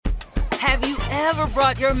Have you ever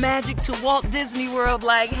brought your magic to Walt Disney World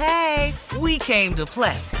like, hey, we came to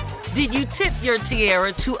play? Did you tip your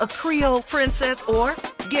tiara to a Creole princess or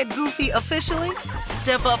get goofy officially?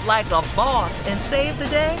 Step up like a boss and save the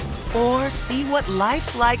day? Or see what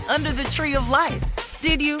life's like under the tree of life?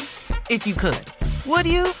 Did you? If you could. Would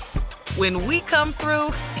you? When we come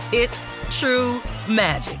through, it's true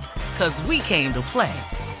magic. 'Cause we came to play.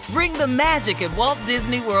 Bring the magic at Walt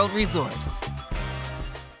Disney World Resort.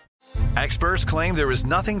 Experts claim there is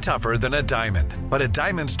nothing tougher than a diamond. But at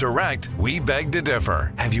Diamonds Direct, we beg to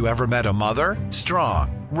differ. Have you ever met a mother?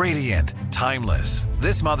 Strong, radiant, timeless.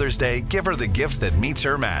 This Mother's Day, give her the gift that meets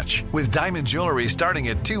her match. With diamond jewelry starting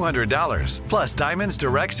at $200. Plus Diamonds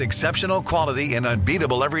Direct's exceptional quality and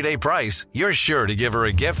unbeatable everyday price, you're sure to give her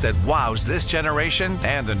a gift that wows this generation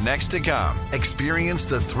and the next to come. Experience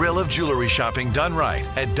the thrill of jewelry shopping done right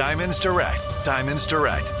at Diamonds Direct. Diamonds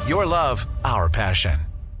Direct. Your love, our passion.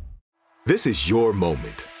 This is your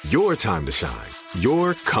moment, your time to shine,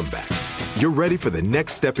 your comeback. You're ready for the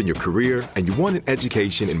next step in your career, and you want an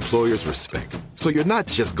education employers respect. So you're not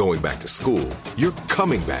just going back to school, you're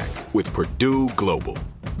coming back with Purdue Global.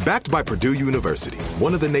 Backed by Purdue University,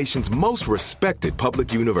 one of the nation's most respected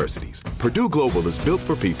public universities, Purdue Global is built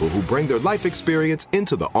for people who bring their life experience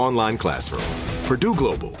into the online classroom. Purdue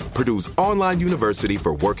Global, Purdue's online university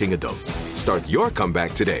for working adults. Start your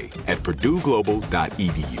comeback today at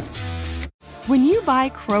purdueglobal.edu. When you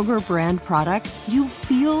buy Kroger brand products, you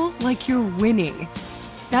feel like you're winning.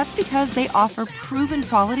 That's because they offer proven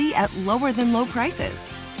quality at lower than low prices.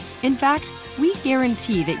 In fact, we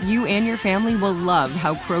guarantee that you and your family will love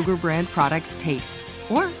how Kroger brand products taste,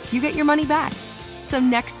 or you get your money back. So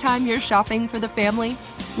next time you're shopping for the family,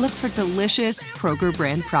 look for delicious Kroger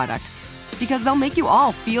brand products, because they'll make you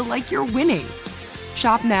all feel like you're winning.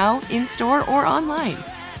 Shop now, in-store, or online.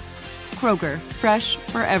 Kroger, fresh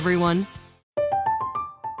for everyone.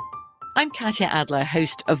 I'm Katya Adler,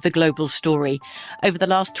 host of The Global Story. Over the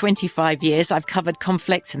last 25 years, I've covered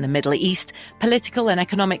conflicts in the Middle East, political and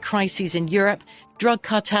economic crises in Europe, drug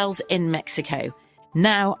cartels in Mexico.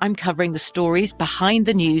 Now I'm covering the stories behind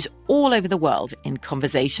the news all over the world in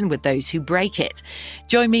conversation with those who break it.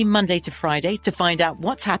 Join me Monday to Friday to find out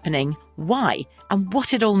what's happening, why, and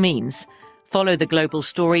what it all means. Follow The Global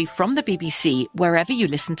Story from the BBC wherever you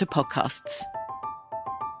listen to podcasts.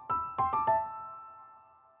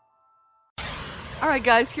 All right,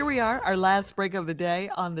 guys, here we are, our last break of the day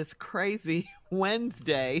on this crazy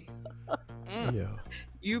Wednesday. Yeah.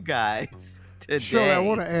 You guys, today. Shirley, I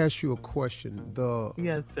want to ask you a question.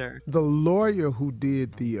 Yes, sir. The lawyer who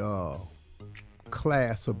did the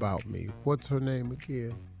class about me, what's her name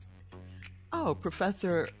again? Oh,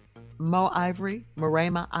 Professor Mo Ivory,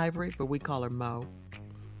 Morema Ivory, but we call her Mo.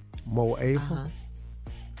 Mo Ivory? Uh-huh.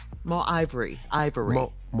 Mo Ivory.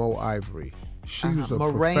 Mo Ivory. She was a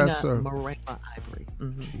professor. Morema Ivory.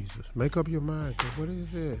 Mm-hmm. Jesus, make up your mind. What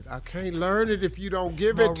is it? I can't learn it if you don't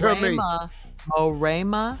give it to me.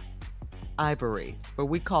 Morema Ivory, but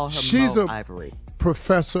we call her She's Mo Ivory. She's a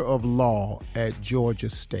professor of law at Georgia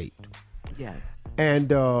State. Yes.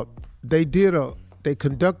 And they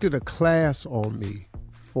conducted a class on me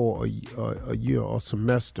for a year or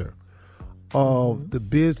semester of the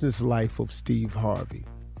business life of Steve Harvey.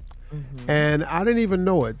 Mm-hmm. And I didn't even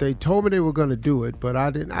know it. They told me they were going to do it, but I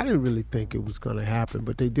didn't really think it was going to happen.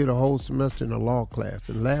 But they did a whole semester in a law class,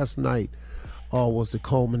 and last night was the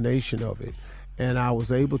culmination of it. And I was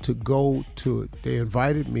able to go to it. They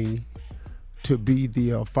invited me to be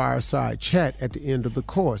the fireside chat at the end of the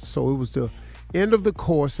course. So it was the end of the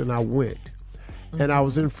course, and I went. Mm-hmm. And I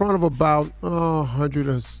was in front of about 100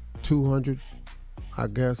 or 200, I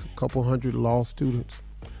guess, a couple hundred law students.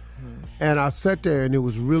 And I sat there, and it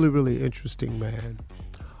was really, really interesting, man.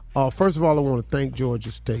 First of all, I want to thank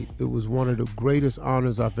Georgia State. It was one of the greatest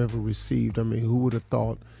honors I've ever received. I mean, who would have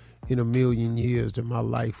thought in a million years that my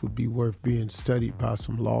life would be worth being studied by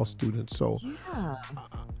some law students? So yeah.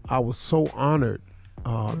 I was so honored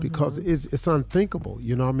because it's unthinkable.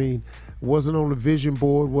 You know what I mean? It wasn't on the vision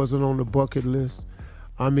board, wasn't on the bucket list.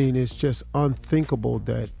 I mean, it's just unthinkable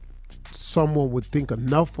that someone would think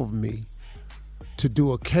enough of me to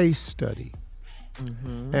do a case study.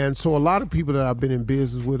 Mm-hmm. And so a lot of people that I've been in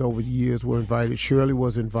business with over the years were invited. Shirley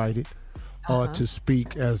was invited to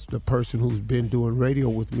speak as the person who's been doing radio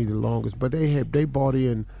with me the longest. But they brought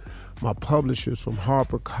in my publishers from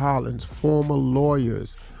HarperCollins, former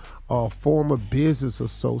lawyers, former business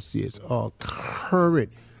associates,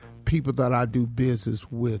 current people that I do business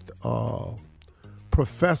with,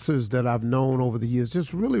 professors that I've known over the years.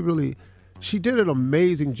 Just really, really, she did an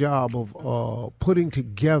amazing job of putting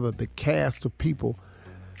together the cast of people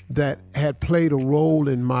that had played a role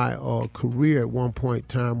in my career at one point in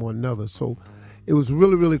time or another. So it was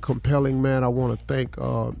really, really compelling, man. I want to thank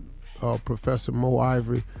Professor Mo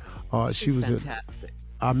Ivory. She was fantastic.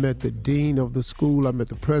 I met the dean of the school. I met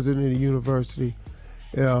the president of the university.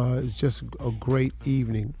 It's just a great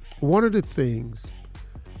evening. One of the things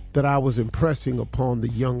that I was impressing upon the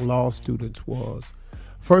young law students was,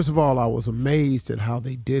 first of all, I was amazed at how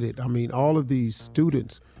they did it. I mean, all of these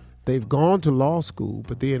students, they've gone to law school,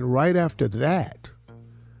 but then right after that,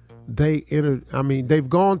 they've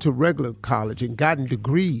gone to regular college and gotten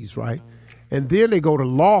degrees, right? And then they go to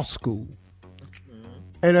law school.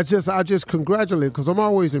 And I just congratulate, because I'm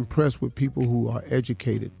always impressed with people who are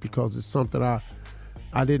educated, because it's something I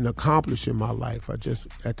didn't accomplish in my life.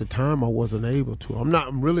 At the time, I wasn't able to.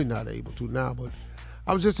 I'm really not able to now, but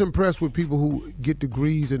I was just impressed with people who get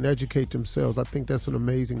degrees and educate themselves. I think that's an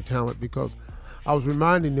amazing talent, because I was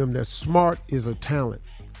reminding them that smart is a talent.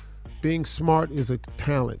 Being smart is a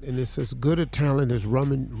talent, and it's as good a talent as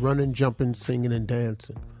running, jumping, singing, and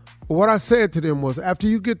dancing. What I said to them was, after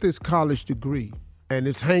you get this college degree and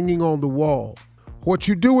it's hanging on the wall, what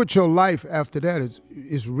you do with your life after that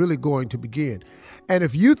is really going to begin. And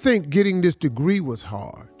if you think getting this degree was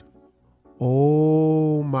hard,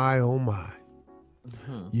 oh my,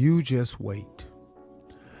 you just wait.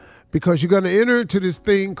 Because you're going to enter into this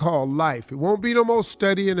thing called life. It won't be no more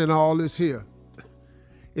studying and all this here.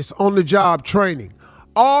 It's on-the-job training.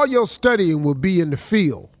 All your studying will be in the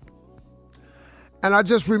field. And I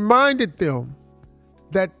just reminded them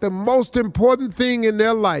that the most important thing in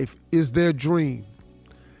their life is their dream.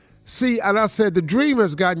 See, and I said, the dream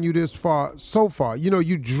has gotten you so far. You know,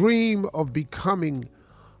 you dream of becoming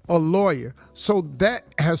a lawyer. So that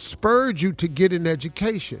has spurred you to get an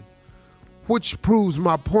education, which proves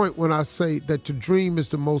my point when I say that to dream is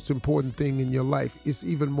the most important thing in your life. It's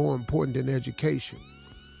even more important than education.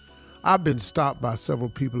 I've been stopped by several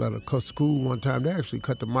people at a school one time. They actually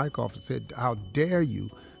cut the mic off and said, "How dare you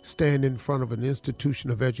stand in front of an institution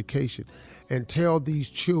of education and tell these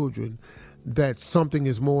children that something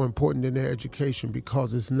is more important than their education,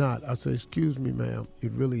 because it's not." I said, "Excuse me, ma'am,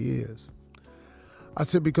 it really is." I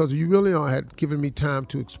said, because you really had given me time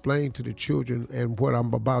to explain to the children, and what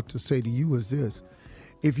I'm about to say to you is this.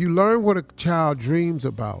 If you learn what a child dreams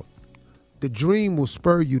about, the dream will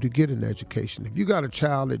spur you to get an education. If you got a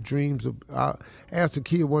child that dreams of, I asked a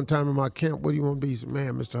kid one time in my camp, "What do you want to be?" He said,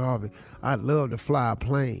 "Man, Mr. Harvey, I'd love to fly a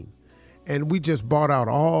plane." And we just bought out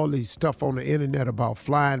all these stuff on the internet about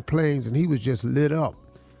flying planes, and he was just lit up.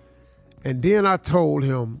 And then I told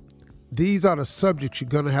him, these are the subjects you're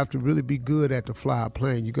going to have to really be good at to fly a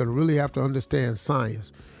plane. You're going to really have to understand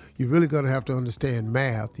science. You're really going to have to understand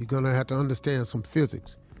math. You're going to have to understand some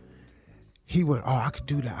physics. He went, "Oh, I could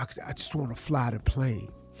do that. I just want to fly the plane."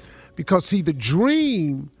 Because, see, the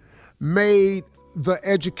dream made the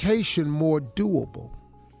education more doable.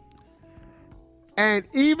 And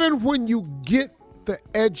even when you get the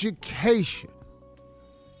education,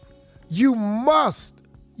 you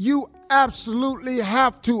absolutely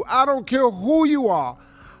have to, I don't care who you are,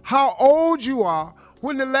 how old you are,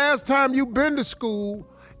 when the last time you've been to school,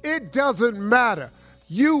 it doesn't matter.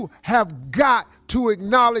 You have got to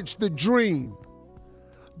acknowledge the dream.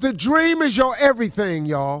 The dream is your everything,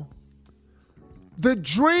 y'all. The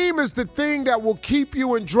dream is the thing that will keep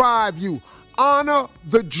you and drive you. Honor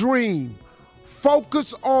the dream.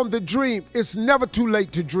 Focus on the dream. It's never too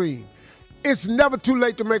late to dream. It's never too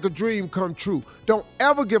late to make a dream come true. Don't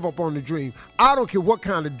ever give up on the dream. I don't care what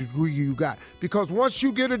kind of degree you got. Because once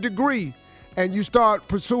you get a degree and you start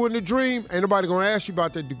pursuing the dream, ain't nobody going to ask you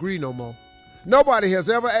about that degree no more. Nobody has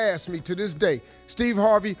ever asked me to this day, "Steve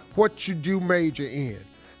Harvey, what should you major in?"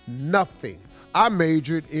 Nothing. I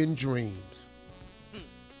majored in dreams.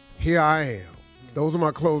 Here I am. Those are my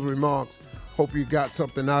closing remarks. Hope you got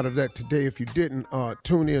something out of that today. If you didn't,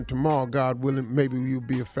 tune in tomorrow, God willing. Maybe you'll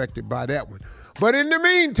be affected by that one. But in the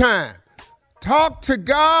meantime, talk to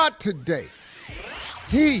God today.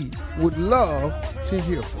 He would love to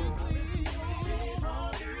hear from you.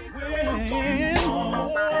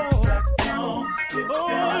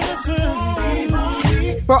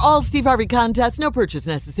 For all Steve Harvey contests, no purchase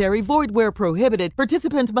necessary, void where prohibited.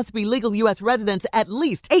 Participants must be legal U.S. residents at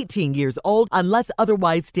least 18 years old unless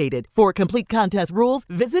otherwise stated. For complete contest rules,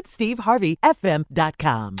 visit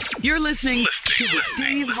SteveHarveyFM.com. You're listening to the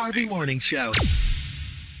Steve Harvey Morning Show.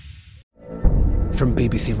 From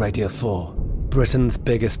BBC Radio 4, Britain's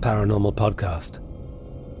biggest paranormal podcast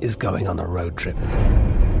is going on a road trip.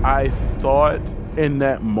 I thought in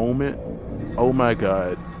that moment, oh my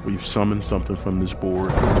God, we've summoned something from this board.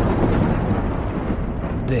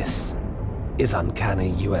 This is Uncanny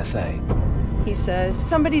USA. He says,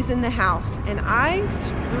 somebody's in the house, and I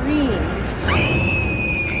screamed.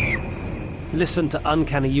 Listen to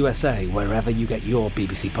Uncanny USA wherever you get your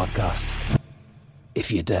BBC podcasts,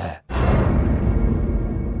 if you dare.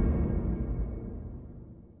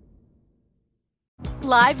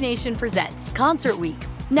 Live Nation presents Concert Week.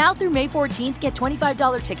 Now through May 14th, get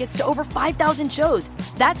 $25 tickets to over 5,000 shows.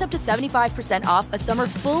 That's up to 75% off a summer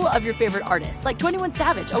full of your favorite artists like 21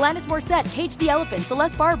 Savage, Alanis Morissette, Cage the Elephant,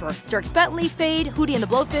 Celeste Barber, Dierks Bentley, Fade, Hootie and the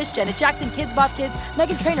Blowfish, Janet Jackson, Kidz Bop Kids,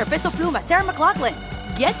 Meghan Trainor, Peso Pluma, Sarah McLachlan.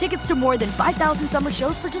 Get tickets to more than 5,000 summer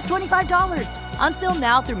shows for just $25. Until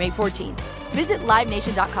now through May 14th. Visit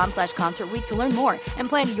LiveNation.com/Concert Week to learn more and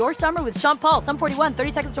plan your summer with Sean Paul, Sum 41,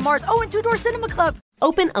 30 Seconds to Mars, and Two Door Cinema Club.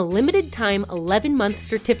 Open a limited-time 11-month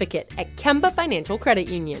certificate at Kemba Financial Credit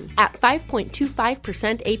Union. At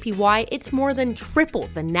 5.25% APY, it's more than triple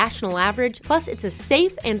the national average, plus it's a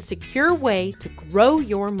safe and secure way to grow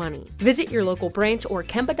your money. Visit your local branch or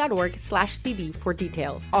kemba.org/cb for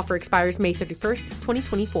details. Offer expires May 31st,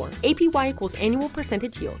 2024. APY equals annual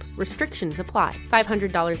percentage yield. Restrictions apply.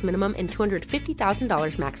 $500 minimum and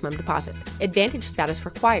 $250,000 maximum deposit. Advantage status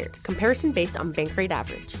required. Comparison based on bank rate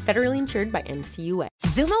average. Federally insured by NCUA.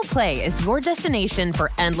 Xumo Play is your destination for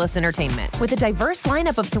endless entertainment. With a diverse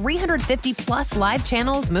lineup of 350-plus live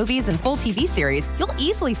channels, movies, and full TV series, you'll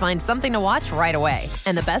easily find something to watch right away.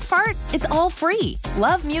 And the best part? It's all free.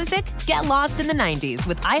 Love music? Get lost in the 90s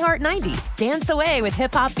with iHeart 90s, dance away with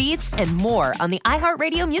hip-hop beats, and more on the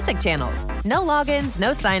iHeartRadio music channels. No logins,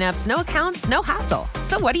 no signups, no accounts, no hassle.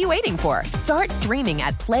 So what are you waiting for? Start streaming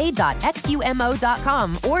at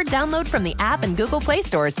play.xumo.com or download from the app and Google Play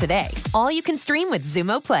stores today. All you can stream with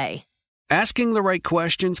Xumo Play. Asking the right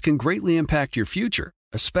questions can greatly impact your future,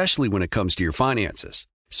 especially when it comes to your finances.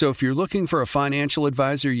 So if you're looking for a financial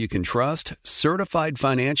advisor you can trust, certified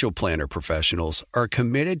financial planner professionals are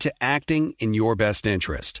committed to acting in your best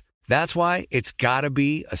interest. That's why it's got to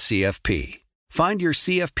be a CFP. Find your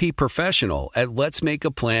CFP professional at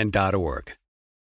letsmakeaplan.org.